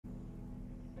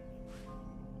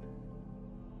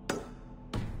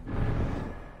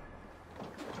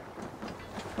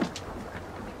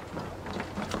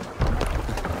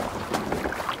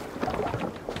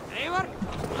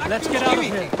Let's get out of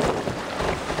here.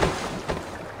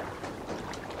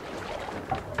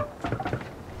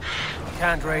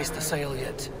 Can't raise the sail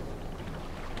yet.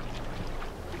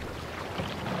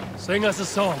 Sing us a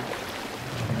song.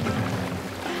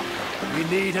 We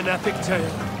need an epic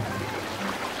tale.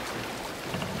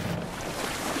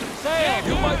 Sail!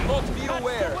 You might not be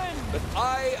aware, but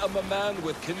I am a man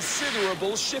with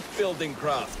considerable shipbuilding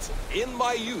craft. In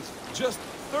my youth, just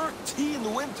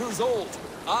 13 winters old,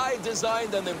 I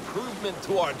designed an improvement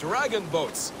to our dragon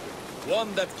boats.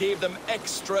 One that gave them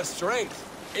extra strength.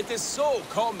 It is so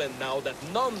common now that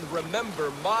none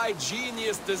remember my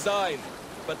genius design.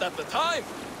 But at the time,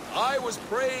 I was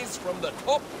praised from the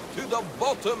top to the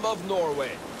bottom of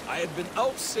Norway. I had been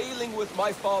out sailing with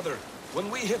my father when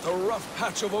we hit a rough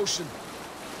patch of ocean.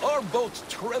 Our boat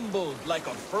trembled like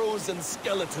a frozen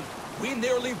skeleton. We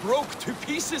nearly broke to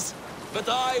pieces, but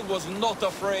I was not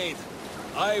afraid.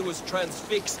 I was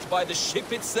transfixed by the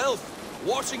ship itself,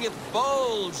 watching it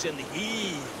bulge and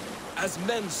heave. As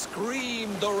men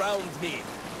screamed around me,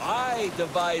 I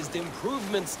devised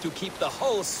improvements to keep the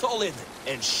hull solid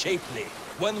and shapely.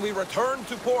 When we returned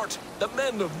to port, the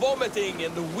men vomiting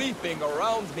and weeping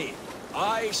around me,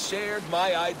 I shared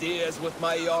my ideas with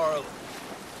my Jarl.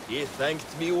 He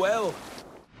thanked me well.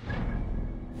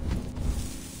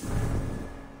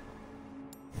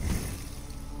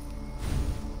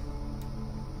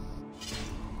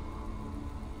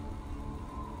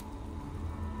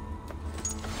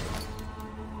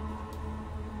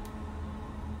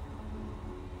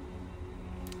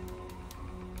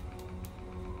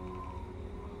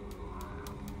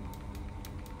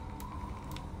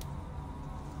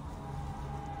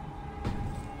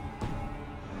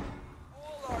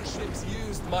 Ships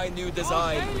used my new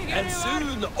design, and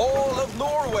soon all of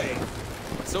Norway.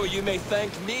 So you may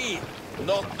thank me,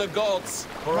 not the gods,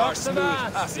 for our smooth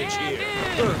passage here.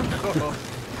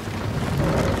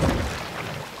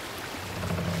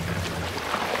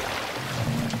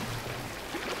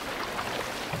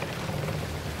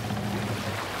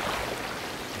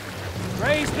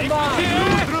 Raise the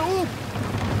mast!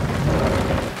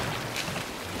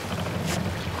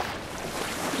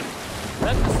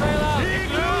 Let the sail out!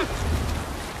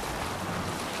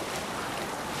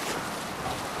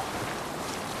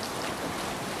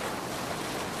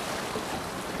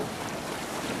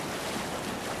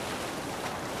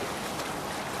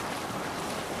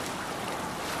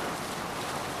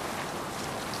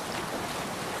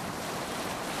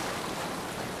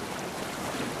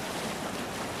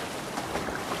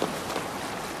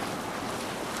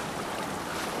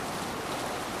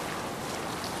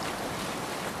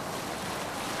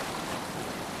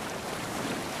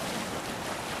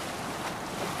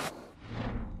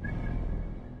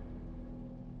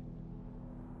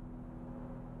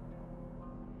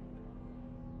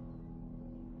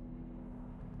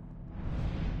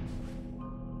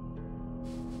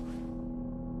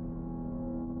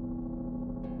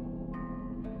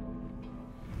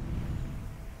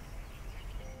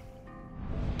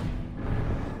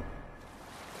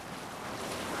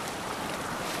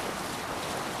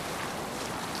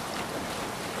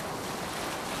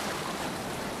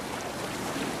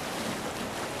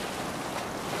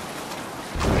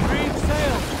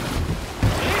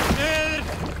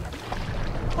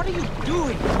 What are you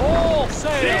doing? All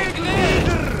sail!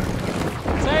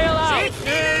 Sail out!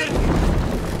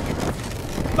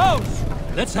 Boats!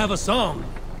 Let's have a song.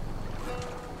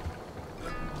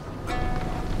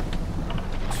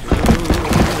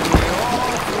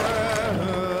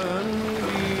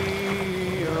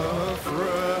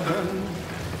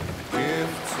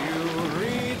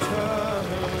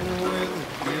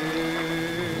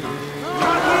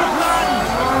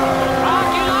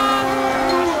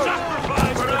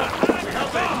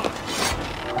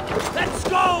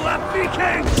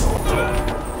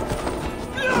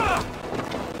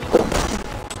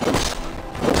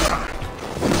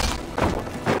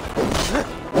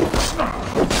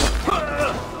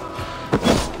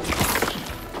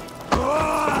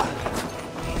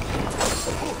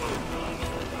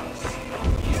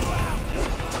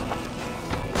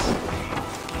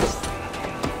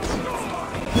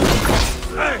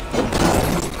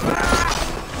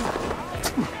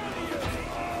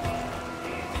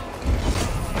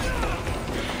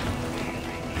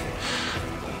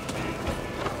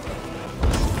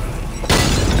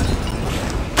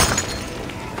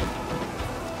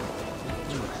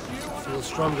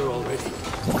 Stronger already.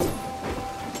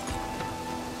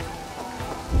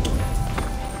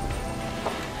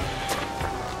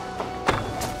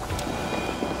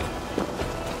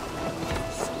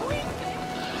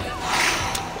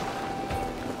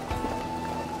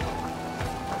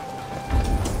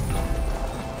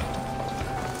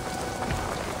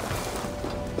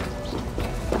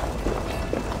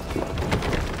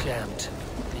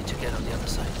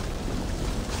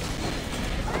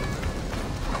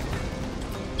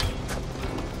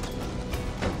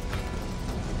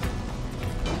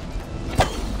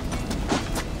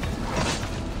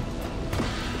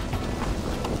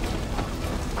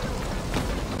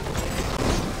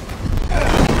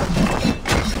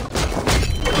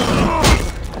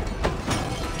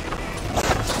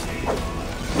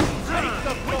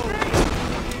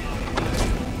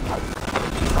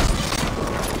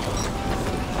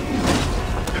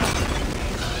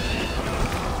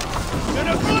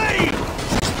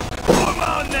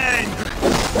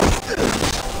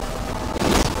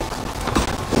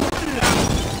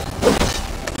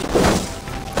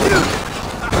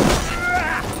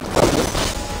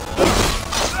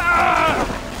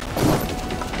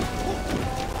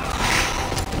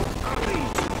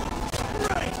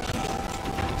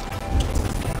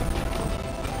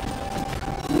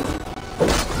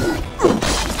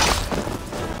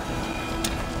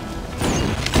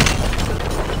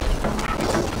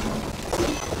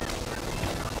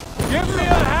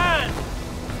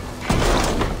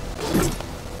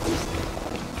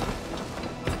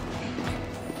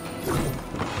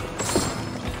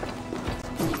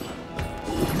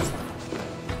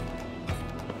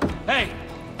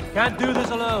 do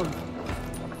this alone.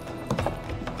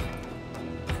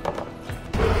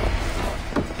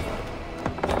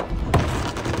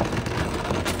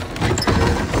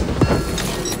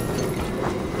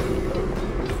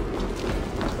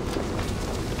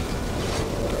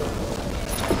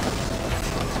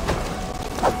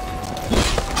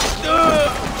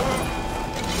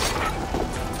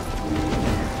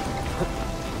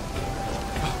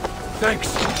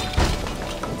 Thanks.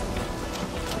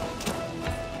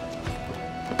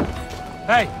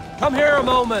 Hey, come here a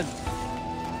moment.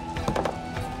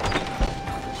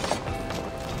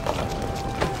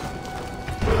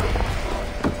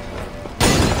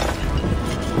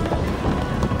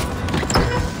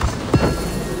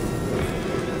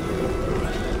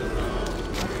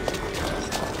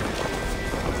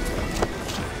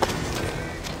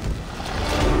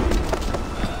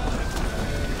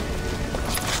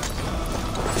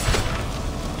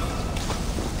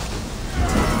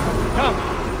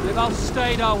 We've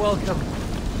outstayed our welcome.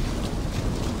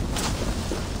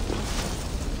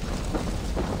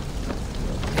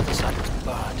 Son of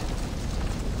God.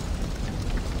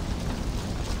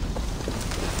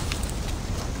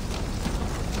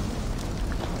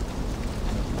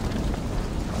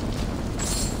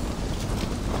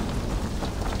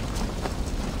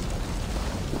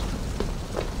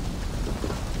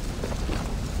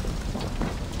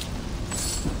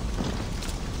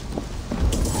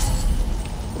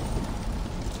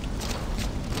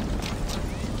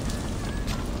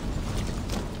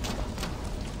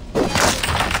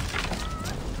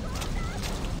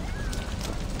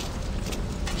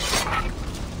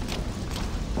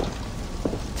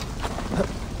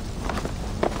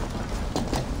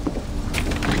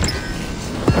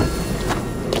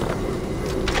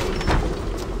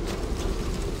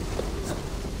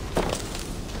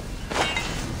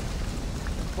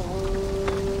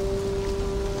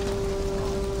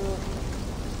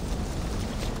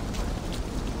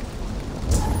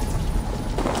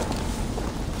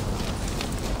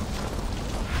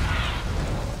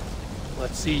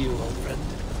 Let's see you, old friend.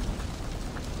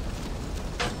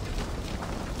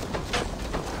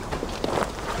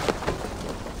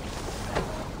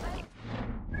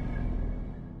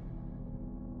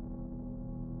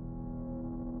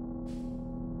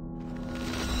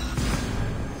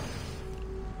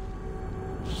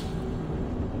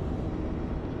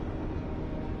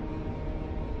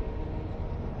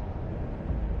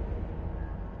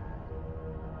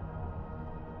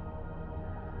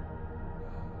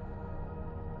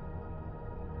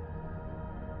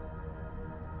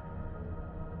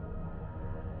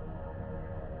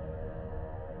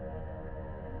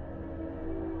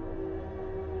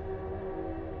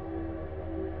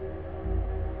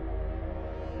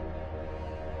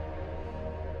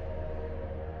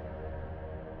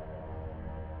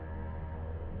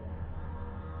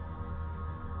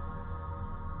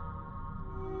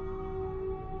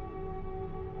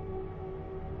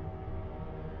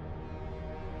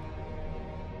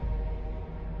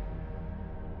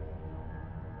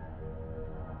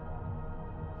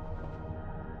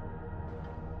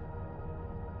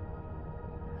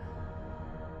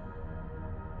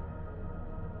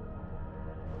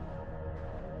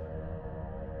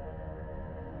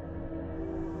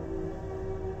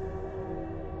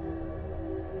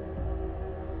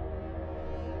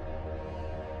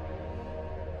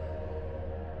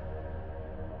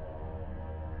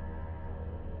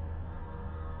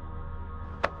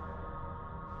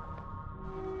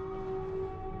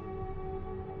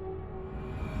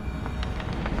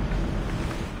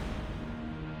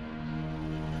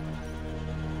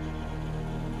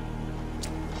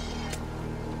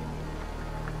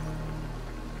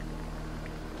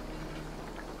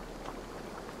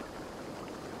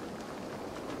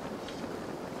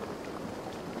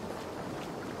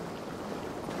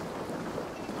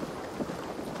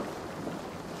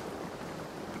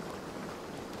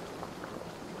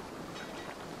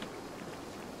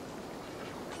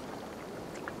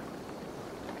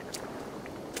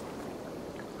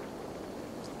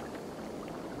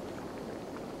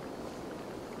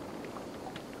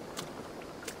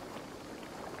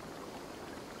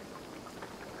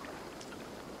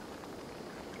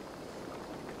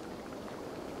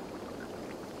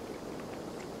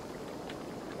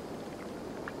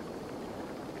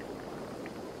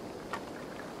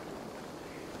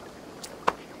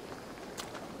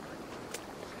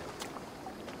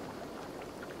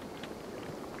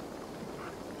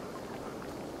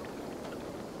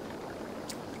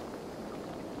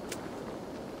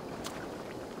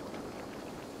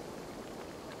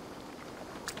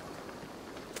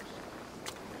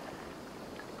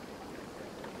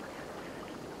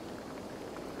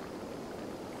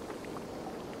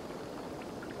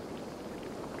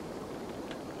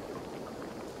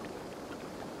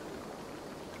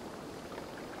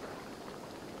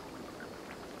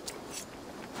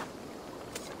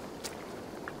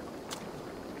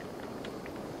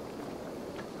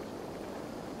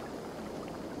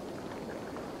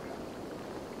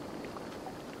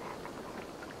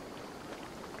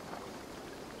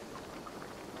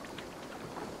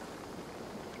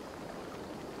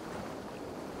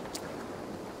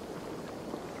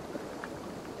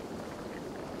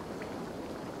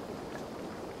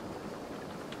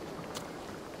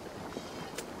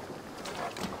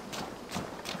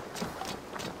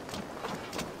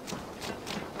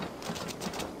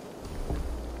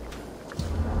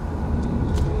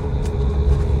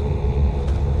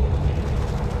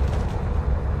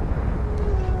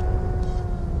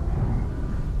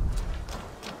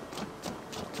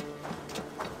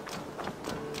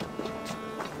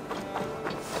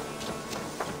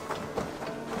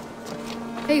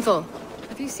 Eivor,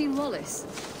 have you seen Wallace?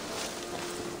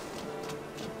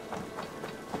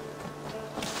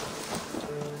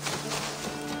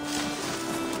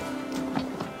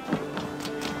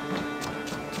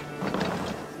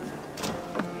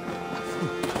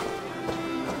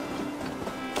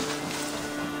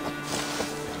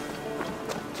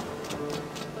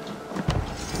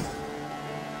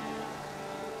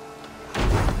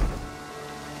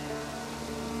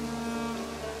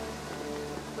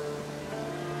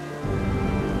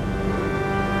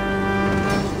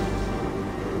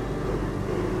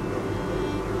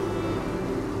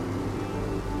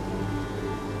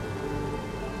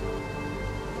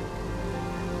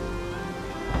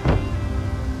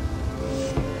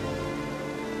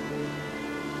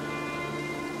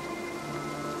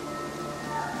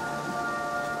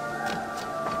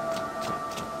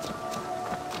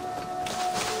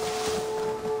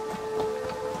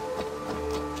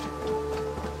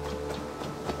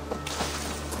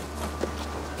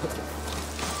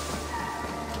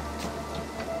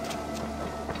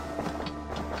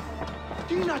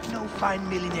 Do you not know fine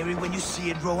millinery when you see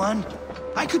it, Rowan?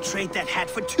 I could trade that hat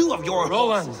for 2 of your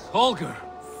Rowan, horses. Holger,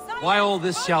 why all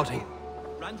this shouting?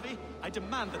 Randvi, I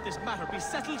demand that this matter be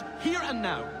settled here and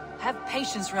now. Have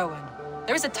patience, Rowan.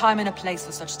 There is a time and a place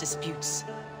for such disputes.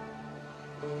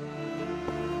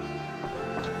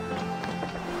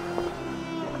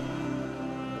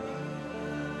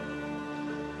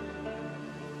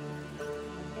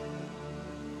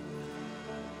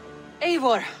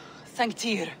 Eivor, thank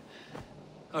Tyr.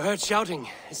 I heard shouting.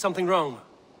 Is something wrong?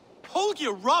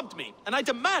 Holger robbed me, and I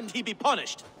demand he be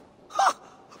punished. Ha!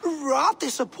 Rot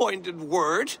disappointed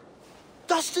word.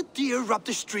 Does the deer rub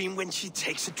the stream when she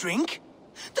takes a drink?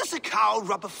 Does a cow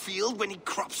rub a field when he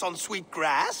crops on sweet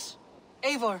grass?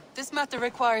 Eivor, this matter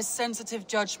requires sensitive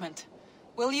judgment.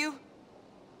 Will you?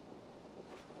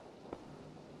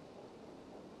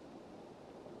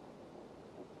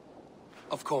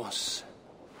 Of course.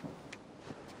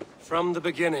 From the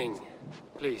beginning,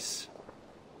 please.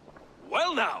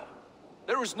 Well now,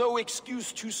 there is no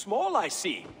excuse too small, I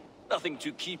see. Nothing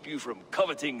to keep you from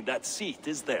coveting that seat,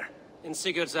 is there? In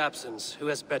Sigurd's absence, who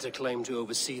has better claim to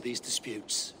oversee these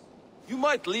disputes? You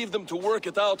might leave them to work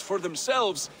it out for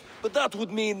themselves, but that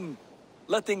would mean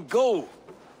letting go,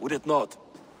 would it not?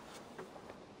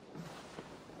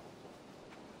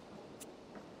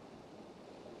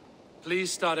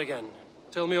 Please start again.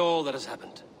 Tell me all that has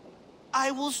happened.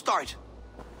 I will start.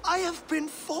 I have been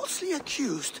falsely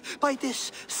accused by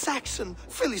this Saxon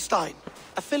Philistine.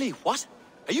 A filly what?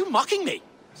 Are you mocking me?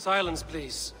 Silence,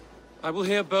 please. I will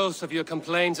hear both of your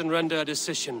complaints and render a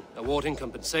decision, awarding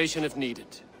compensation if needed.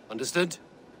 Understood?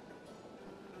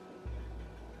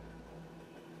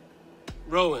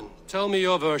 Rowan, tell me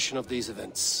your version of these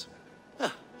events.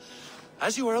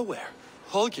 As you are aware,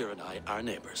 Holger and I are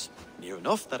neighbors. Near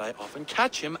enough that I often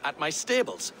catch him at my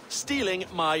stables, stealing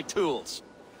my tools.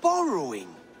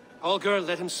 Borrowing. Holger,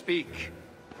 let him speak.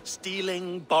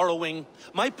 Stealing, borrowing.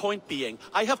 My point being,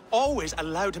 I have always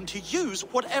allowed him to use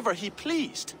whatever he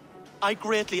pleased. I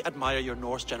greatly admire your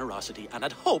Norse generosity and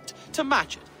had hoped to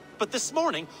match it. But this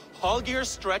morning, Holger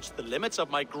stretched the limits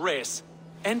of my grace.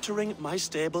 Entering my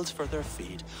stables for their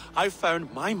feed, I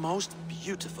found my most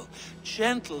beautiful,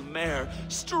 gentle mare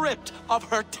stripped of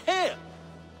her tail.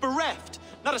 Bereft,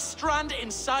 not a strand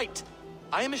in sight.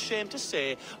 I am ashamed to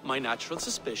say my natural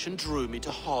suspicion drew me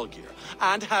to Holger,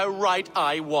 and how right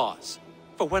I was.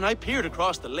 For when I peered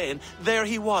across the lane, there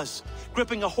he was,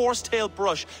 gripping a horsetail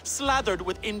brush slathered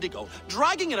with indigo,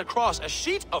 dragging it across a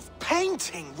sheet of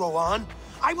Painting, Rowan.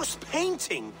 I was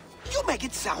painting. You make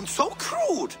it sound so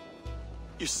crude.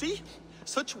 You see?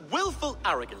 Such willful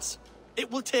arrogance.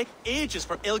 It will take ages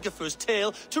for Ilgefu's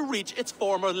tail to reach its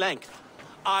former length.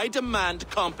 I demand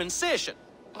compensation.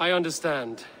 I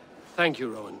understand. Thank you,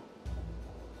 Rowan.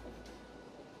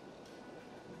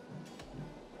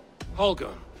 Holger,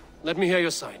 let me hear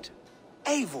your side.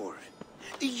 Eivor,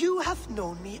 you have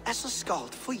known me as a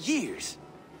skald for years.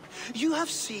 You have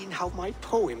seen how my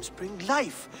poems bring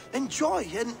life and joy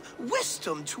and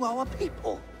wisdom to our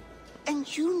people. And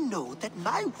you know that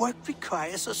my work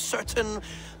requires a certain,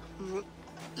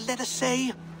 let us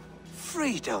say,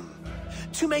 freedom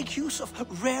to make use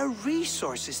of rare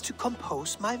resources to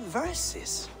compose my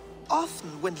verses.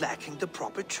 Often when lacking the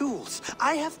proper tools,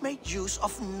 I have made use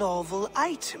of novel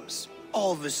items.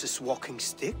 Alvis's walking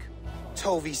stick,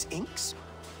 Tovi's inks,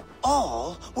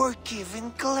 all were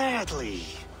given gladly.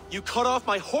 You cut off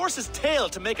my horse's tail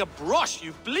to make a brush,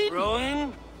 you bleeding...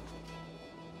 Rowan?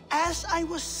 As I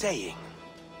was saying,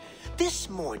 this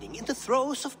morning in the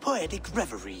throes of poetic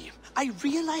reverie, I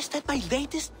realized that my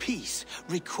latest piece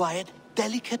required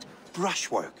delicate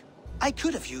brushwork. I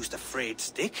could have used a frayed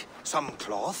stick, some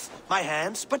cloth, my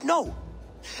hands, but no.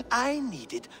 I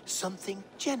needed something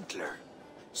gentler,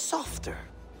 softer.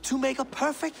 To make a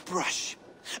perfect brush,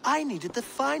 I needed the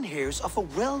fine hairs of a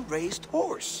well-raised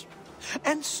horse.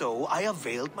 And so I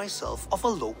availed myself of a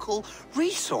local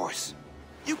resource.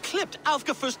 You clipped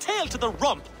Alfgafu's tail to the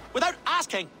rump without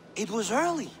asking. It was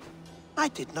early. I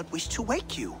did not wish to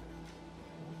wake you.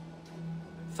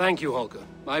 Thank you, Holger.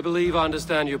 I believe I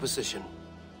understand your position.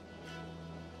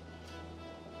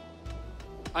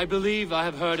 I believe I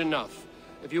have heard enough.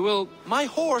 If you will... My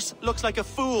horse looks like a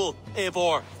fool,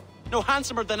 Eivor. No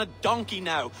handsomer than a donkey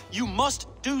now. You must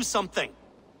do something.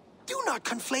 Do not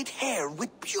conflate hair with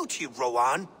beauty,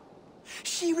 Rowan.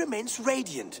 She remains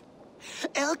radiant.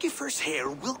 Elgifer's hair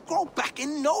will grow back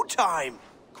in no time.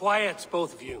 Quiet,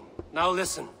 both of you. Now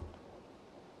listen.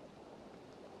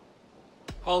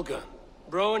 Holger,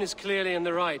 Rowan is clearly in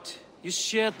the right. You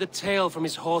sheared the tail from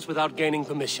his horse without gaining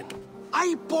permission.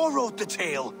 I borrowed the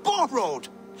tail. Borrowed!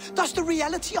 Does the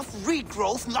reality of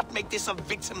regrowth not make this a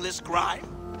victimless crime?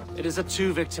 It is a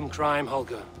two-victim crime,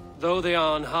 Holger. Though they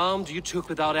are unharmed, you took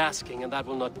without asking, and that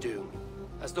will not do.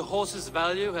 As the horse's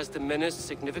value has diminished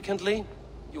significantly,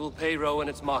 you will pay Rowan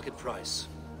its market price.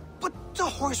 But the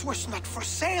horse was not for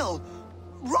sale.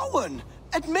 Rowan,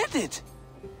 admit it.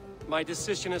 My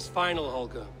decision is final,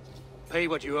 Holger. Pay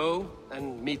what you owe,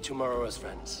 and meet tomorrow as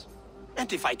friends.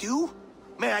 And if I do,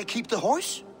 may I keep the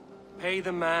horse? Pay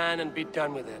the man and be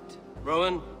done with it.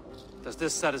 Rowan, does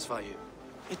this satisfy you?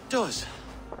 It does.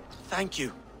 Thank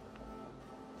you,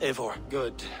 Eivor.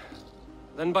 Good.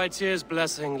 Then by Tyr's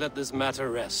blessing, let this matter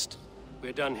rest.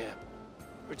 We're done here.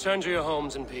 Return to your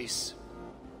homes in peace.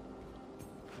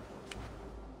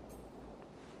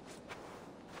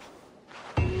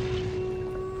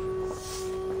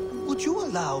 Would you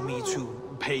allow me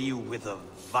to pay you with a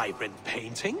vibrant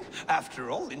painting? After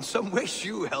all, in some ways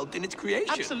you helped in its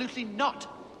creation. Absolutely not.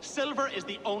 Silver is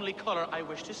the only color I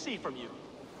wish to see from you.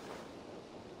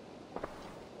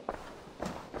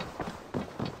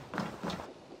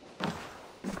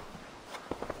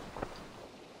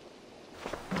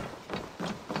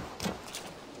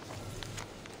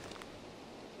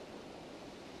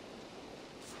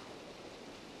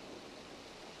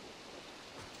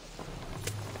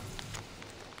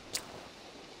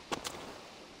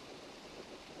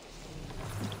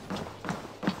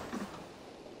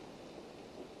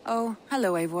 Oh,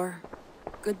 hello, Eivor.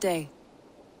 Good day.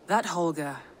 That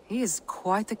Holger, he is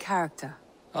quite the character.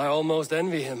 I almost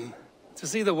envy him. To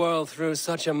see the world through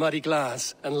such a muddy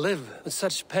glass, and live with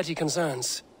such petty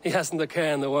concerns. He hasn't a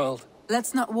care in the world.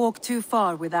 Let's not walk too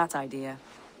far with that idea.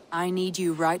 I need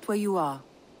you right where you are.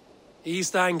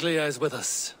 East Anglia is with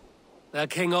us. Their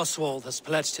King Oswald has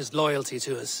pledged his loyalty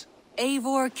to us.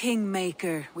 Eivor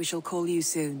Kingmaker, we shall call you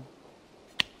soon.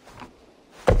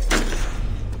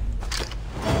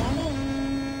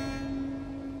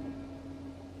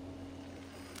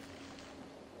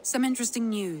 Some interesting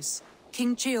news.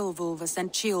 King Ceolwulf has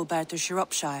sent Ceolbert to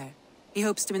Shropshire. He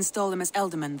hopes to install him as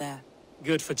Ealdorman there.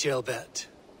 Good for Ceolbert.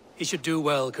 He should do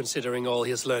well considering all he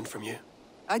has learned from you.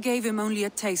 I gave him only a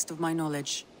taste of my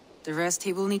knowledge. The rest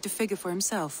he will need to figure for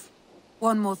himself.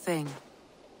 One more thing.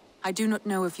 I do not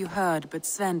know if you heard, but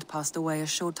Svend passed away a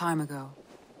short time ago.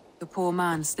 The poor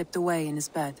man slipped away in his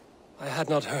bed. I had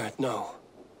not heard, no.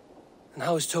 And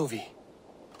how is Tovi?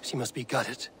 She must be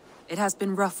gutted. It has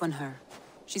been rough on her.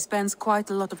 She spends quite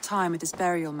a lot of time at his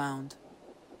burial mound.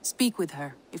 Speak with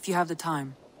her, if you have the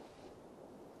time.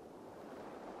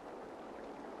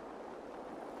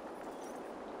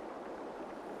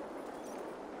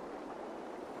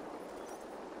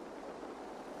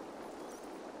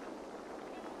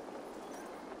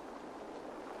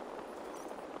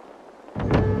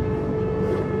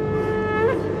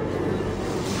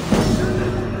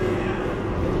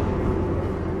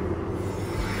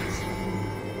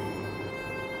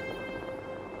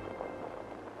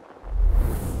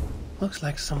 Looks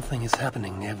like something is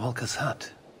happening near Volker's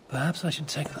hut. Perhaps I should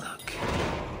take a look.